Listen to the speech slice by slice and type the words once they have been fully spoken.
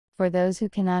For those who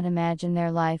cannot imagine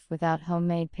their life without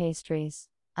homemade pastries,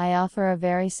 I offer a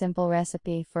very simple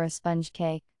recipe for a sponge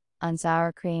cake on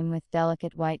sour cream with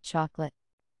delicate white chocolate.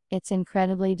 It's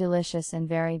incredibly delicious and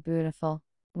very beautiful.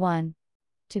 1.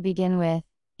 To begin with,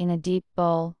 in a deep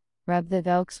bowl, rub the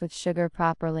yolks with sugar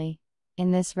properly. In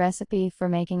this recipe for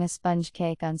making a sponge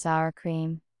cake on sour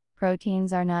cream,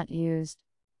 proteins are not used.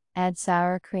 Add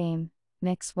sour cream,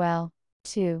 mix well.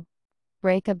 2.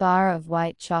 Break a bar of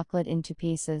white chocolate into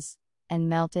pieces, and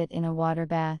melt it in a water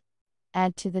bath.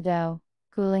 Add to the dough,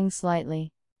 cooling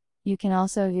slightly. You can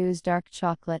also use dark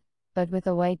chocolate, but with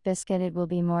a white biscuit it will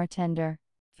be more tender.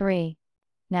 3.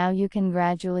 Now you can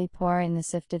gradually pour in the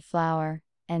sifted flour,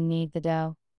 and knead the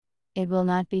dough. It will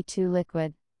not be too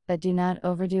liquid, but do not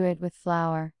overdo it with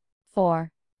flour.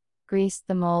 4. Grease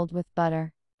the mold with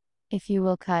butter. If you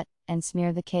will cut and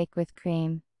smear the cake with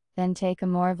cream, then take a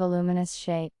more voluminous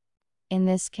shape. In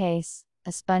this case,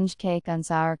 a sponge cake on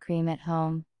sour cream at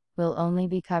home will only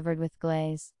be covered with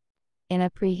glaze. In a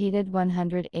preheated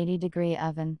 180-degree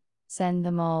oven, send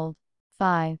the mold.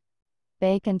 5.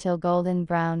 Bake until golden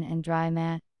brown and dry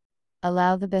matte.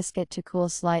 Allow the biscuit to cool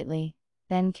slightly,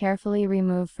 then carefully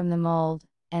remove from the mold,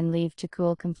 and leave to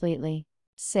cool completely.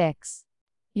 6.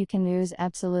 You can use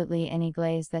absolutely any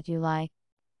glaze that you like.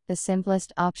 The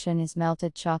simplest option is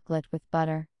melted chocolate with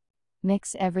butter.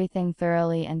 Mix everything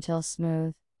thoroughly until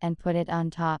smooth, and put it on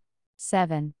top.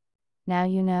 7. Now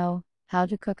you know how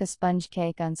to cook a sponge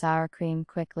cake on sour cream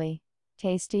quickly,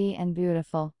 tasty and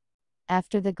beautiful.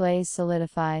 After the glaze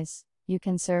solidifies, you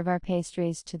can serve our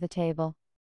pastries to the table.